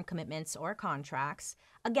long-term commitments or contracts.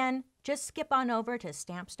 Again, just skip on over to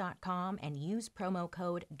Stamps.com and use promo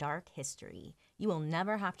code DARKHISTORY. You will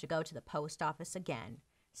never have to go to the post office again.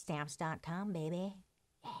 Stamps.com, baby.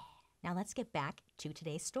 Yeah. Now let's get back to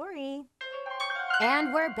today's story.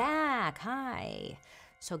 And we're back. Hi.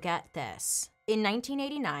 So get this. In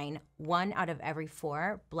 1989, 1 out of every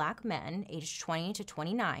 4 Black men aged 20 to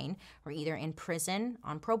 29 were either in prison,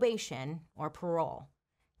 on probation, or parole.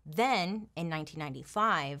 Then, in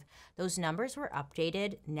 1995, those numbers were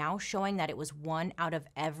updated, now showing that it was 1 out of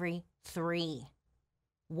every 3.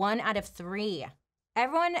 1 out of 3.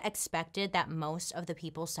 Everyone expected that most of the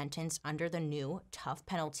people sentenced under the new tough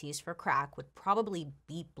penalties for crack would probably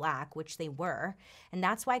be Black, which they were, and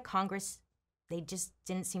that's why Congress, they just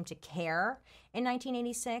didn't seem to care in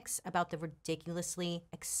 1986 about the ridiculously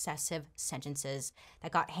excessive sentences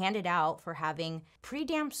that got handed out for having pretty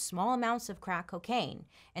damn small amounts of crack cocaine.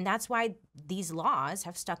 And that's why these laws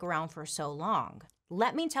have stuck around for so long.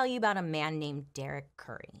 Let me tell you about a man named Derek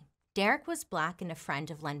Curry. Derek was Black and a friend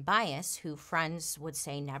of Len Bias, who friends would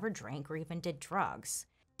say never drank or even did drugs.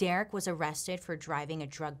 Derek was arrested for driving a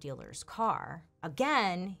drug dealer's car.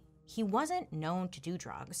 Again, he wasn't known to do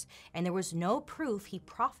drugs, and there was no proof he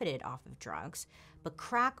profited off of drugs, but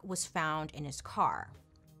crack was found in his car.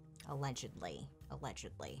 Allegedly.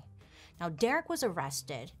 Now, Derek was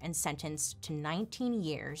arrested and sentenced to 19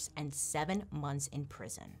 years and 7 months in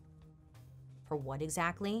prison. For what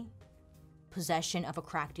exactly? Possession of a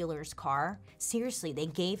crack dealer's car? Seriously, they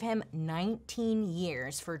gave him 19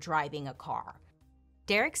 years for driving a car.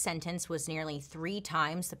 Derek's sentence was nearly 3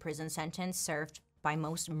 times the prison sentence served by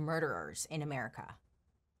most murderers in America.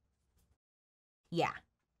 Yeah,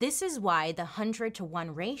 this is why the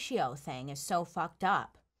 100-to-1 ratio thing is so fucked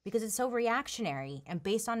up, because it's so reactionary and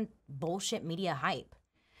based on bullshit media hype.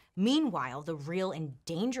 Meanwhile, the real and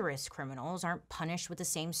dangerous criminals aren't punished with the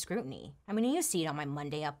same scrutiny. I mean, you see it on my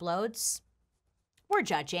Monday uploads. We're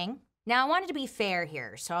judging. Now, I wanted to be fair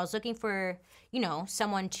here, so I was looking for,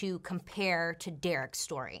 someone to compare to Derek's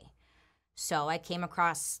story. So I came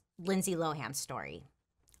across Lindsay Lohan's story.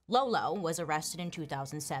 Lolo was arrested in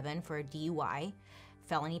 2007 for a DUI,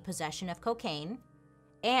 felony possession of cocaine,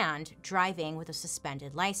 and driving with a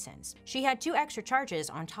suspended license. She had 2 extra charges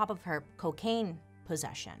on top of her cocaine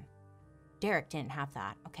possession. Derek didn't have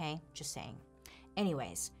that, okay? Just saying.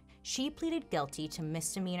 Anyways, she pleaded guilty to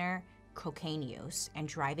misdemeanor cocaine use and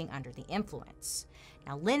driving under the influence.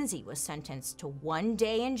 Now, Lindsay was sentenced to 1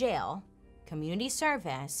 day in jail, community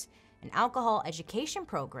service, an alcohol education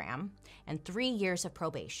program, and 3 years of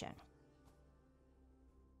probation.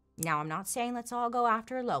 Now, I'm not saying let's all go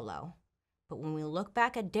after Lolo, but when we look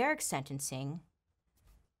back at Derek's sentencing,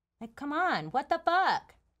 come on, what the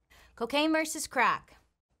fuck? Cocaine versus crack.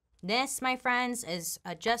 This, my friends, is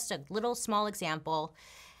just a little small example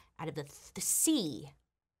out of the sea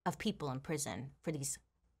of people in prison for these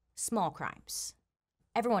small crimes.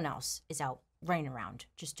 Everyone else is out running around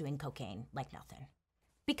just doing cocaine like nothing.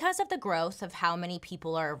 Because of the growth of how many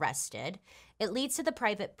people are arrested, it leads to the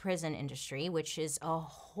private prison industry, which is a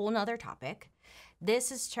whole nother topic. This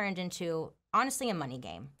has turned into, honestly, a money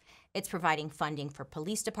game. It's providing funding for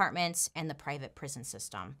police departments and the private prison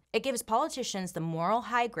system. It gives politicians the moral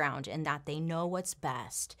high ground in that they know what's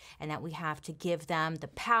best and that we have to give them the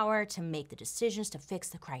power to make the decisions to fix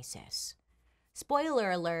the crisis.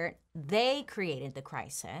 Spoiler alert, they created the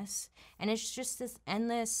crisis, and it's just this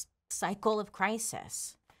endless cycle of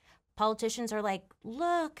crisis. Politicians are like,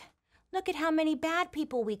 look at how many bad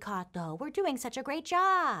people we caught, though. We're doing such a great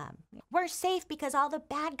job. We're safe because all the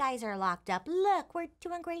bad guys are locked up. Look, we're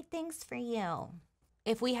doing great things for you.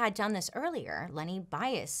 If we had done this earlier, Lenny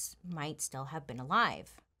Bias might still have been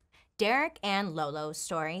alive. Derek and Lolo's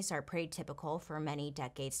stories are pretty typical for many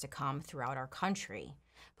decades to come throughout our country.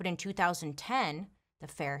 But in 2010, the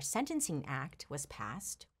Fair Sentencing Act was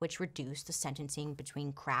passed, which reduced the sentencing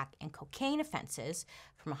between crack and cocaine offenses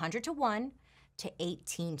from 100 to 1 to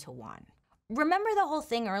 18 to 1. Remember the whole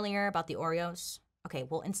thing earlier about the Oreos? Okay,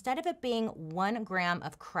 well, instead of it being 1 gram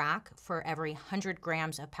of crack for every 100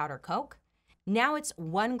 grams of powdered coke, now it's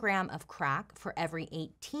 1 gram of crack for every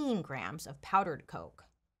 18 grams of powdered coke.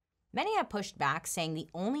 Many have pushed back, saying the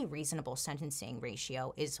only reasonable sentencing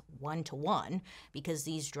ratio is 1 to 1 because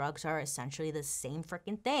these drugs are essentially the same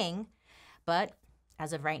freaking thing. But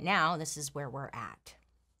as of right now, this is where we're at.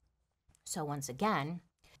 So once again,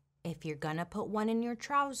 if you're gonna put one in your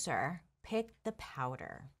trouser, pick the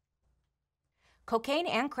powder. Cocaine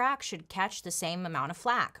and crack should catch the same amount of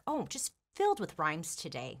flack. Oh, just filled with rhymes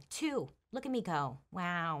today, too. Look at me go.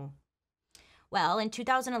 Wow. Well, in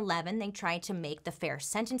 2011, they tried to make the Fair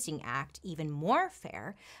Sentencing Act even more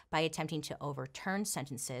fair by attempting to overturn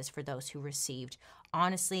sentences for those who received,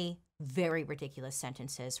 honestly, very ridiculous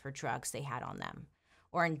sentences for drugs they had on them.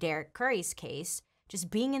 Or in Derek Curry's case, just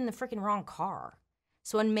being in the freaking wrong car.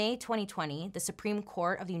 So in May 2020, the Supreme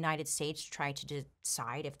Court of the United States tried to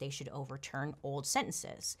decide if they should overturn old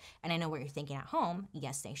sentences. And I know what you're thinking at home.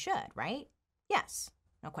 Yes, they should, right? Yes.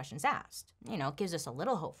 No questions asked. You know, it gives us a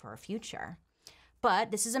little hope for our future.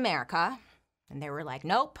 But this is America, and they were like,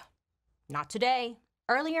 nope, not today.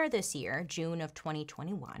 Earlier this year, June of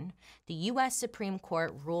 2021, the U.S. Supreme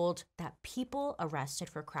Court ruled that people arrested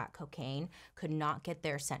for crack cocaine could not get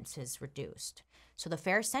their sentences reduced. So the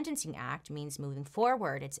Fair Sentencing Act means moving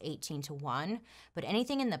forward, it's 18 to 1, but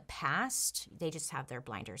anything in the past, they just have their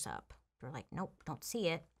blinders up. They're like, nope, don't see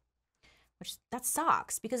it. Which, that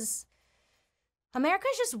sucks, because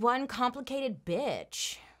America's just one complicated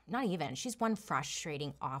bitch. Not even. She's one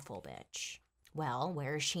frustrating, awful bitch. Well,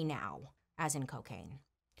 where is she now? As in cocaine.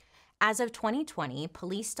 As of 2020,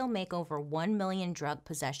 police still make over 1 million drug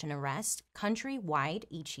possession arrests countrywide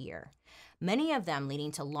each year, many of them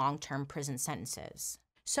leading to long-term prison sentences.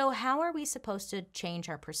 So how are we supposed to change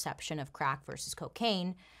our perception of crack versus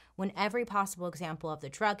cocaine when every possible example of the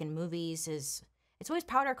drug in movies it's always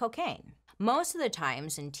powder cocaine? Most of the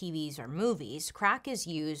times in TVs or movies, crack is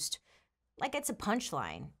used like it's a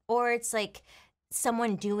punchline, or it's like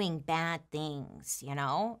someone doing bad things, you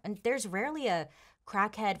know? And there's rarely a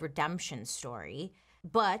crackhead redemption story,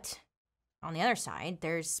 but on the other side,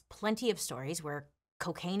 there's plenty of stories where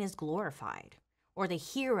cocaine is glorified, or the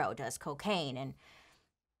hero does cocaine and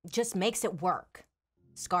just makes it work.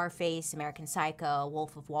 Scarface, American Psycho,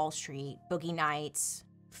 Wolf of Wall Street, Boogie Nights,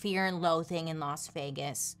 Fear and Loathing in Las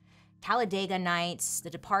Vegas, Talladega Nights, The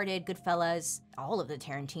Departed, Goodfellas, all of the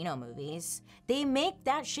Tarantino movies. They make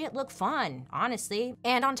that shit look fun, honestly.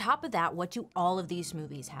 And on top of that, what do all of these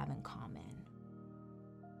movies have in common?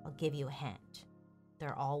 I'll give you a hint.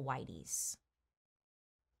 They're all whiteys.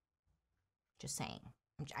 Just saying.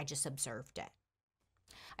 I just observed it.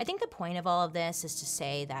 I think the point of all of this is to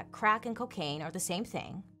say that crack and cocaine are the same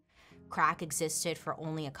thing. Crack existed for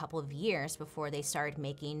only a couple of years before they started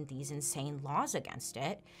making these insane laws against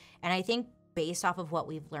it. And I think based off of what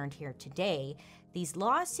we've learned here today, these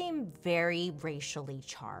laws seem very racially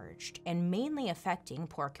charged and mainly affecting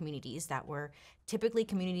poor communities that were typically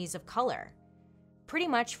communities of color. Pretty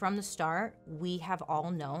much from the start, we have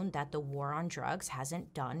all known that the war on drugs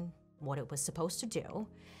hasn't done what it was supposed to do.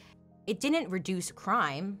 It didn't reduce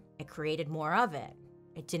crime, it created more of it.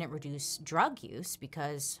 It didn't reduce drug use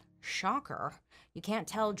because, shocker, you can't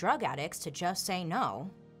tell drug addicts to just say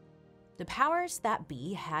no. The powers that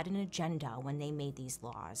be had an agenda when they made these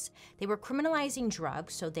laws. They were criminalizing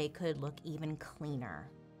drugs so they could look even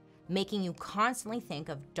cleaner, making you constantly think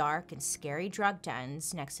of dark and scary drug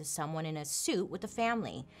dens next to someone in a suit with a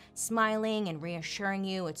family, smiling and reassuring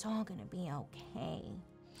you it's all gonna be okay.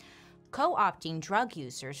 Co-opting drug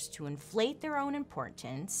users to inflate their own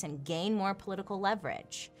importance and gain more political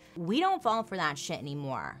leverage. We don't fall for that shit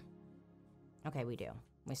anymore. Okay, we do.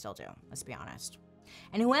 We still do, let's be honest.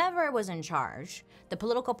 And whoever was in charge, the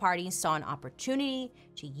political parties saw an opportunity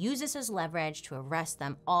to use this as leverage to arrest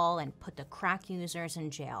them all and put the crack users in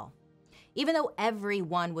jail. Even though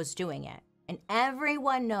everyone was doing it, and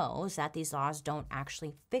everyone knows that these laws don't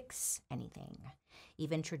actually fix anything.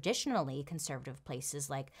 Even traditionally conservative places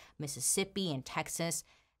like Mississippi and Texas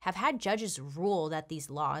have had judges rule that these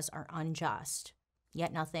laws are unjust,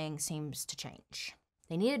 yet nothing seems to change.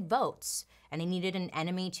 They needed votes, and they needed an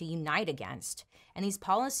enemy to unite against. And these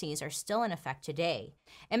policies are still in effect today.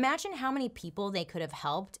 Imagine how many people they could have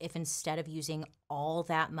helped if instead of using all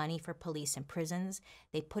that money for police and prisons,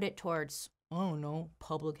 they put it towards, I don't know,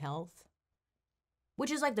 public health.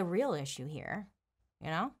 Which is like the real issue here, you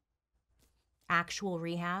know? Actual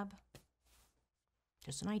rehab.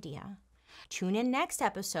 Just an idea. Tune in next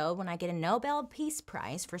episode when I get a Nobel Peace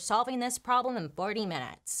Prize for solving this problem in 40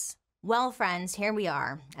 minutes. Well, friends, here we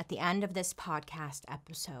are at the end of this podcast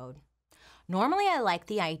episode. Normally, I like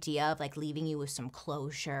the idea of like leaving you with some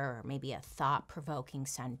closure or maybe a thought-provoking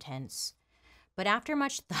sentence. But after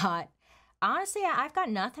much thought, honestly, I've got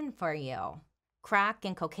nothing for you. Crack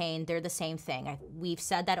and cocaine, they're the same thing. We've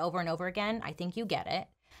said that over and over again. I think you get it.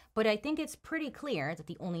 But I think it's pretty clear that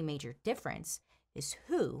the only major difference is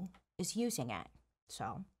who is using it.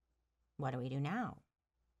 So, what do we do now?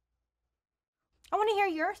 I want to hear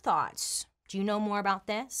your thoughts. Do you know more about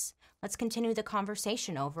this? Let's continue the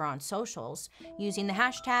conversation over on socials using the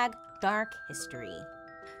hashtag #DarkHistory.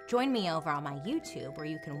 Join me over on my YouTube where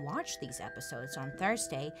you can watch these episodes on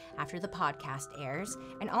Thursday after the podcast airs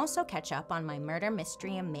and also catch up on my murder,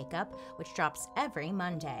 mystery, and makeup, which drops every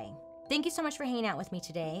Monday. Thank you so much for hanging out with me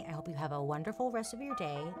today. I hope you have a wonderful rest of your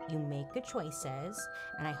day. You make good choices,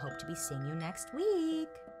 and I hope to be seeing you next week.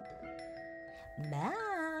 Bye.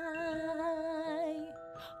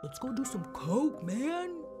 Let's go do some coke,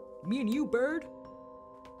 man. Me and you, Bird.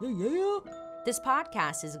 Yeah. This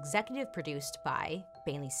podcast is executive produced by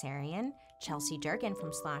BaileySarian, Chelsea Durkin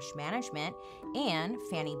from Slash Management, and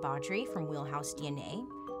Fanny Baudry from Wheelhouse DNA.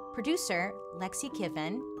 Producer, Lexi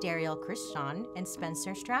Kiven, Daryl Christian, and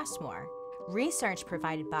Spencer Strassmore. Research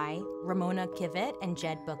provided by Ramona Kivett and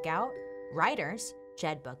Jed Bookout. Writers,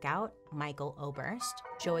 Jed Bookout, Michael Oberst,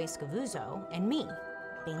 Joey Scavuzzo, and me,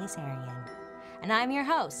 BaileySarian. And I'm your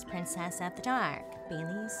host, Princess of the Dark,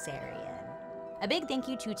 BaileySarian. A big thank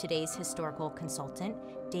you to today's historical consultant,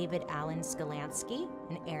 David Allen Skalansky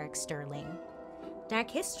and Eric Sterling. Dark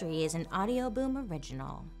History is an Audio Boom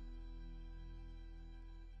original.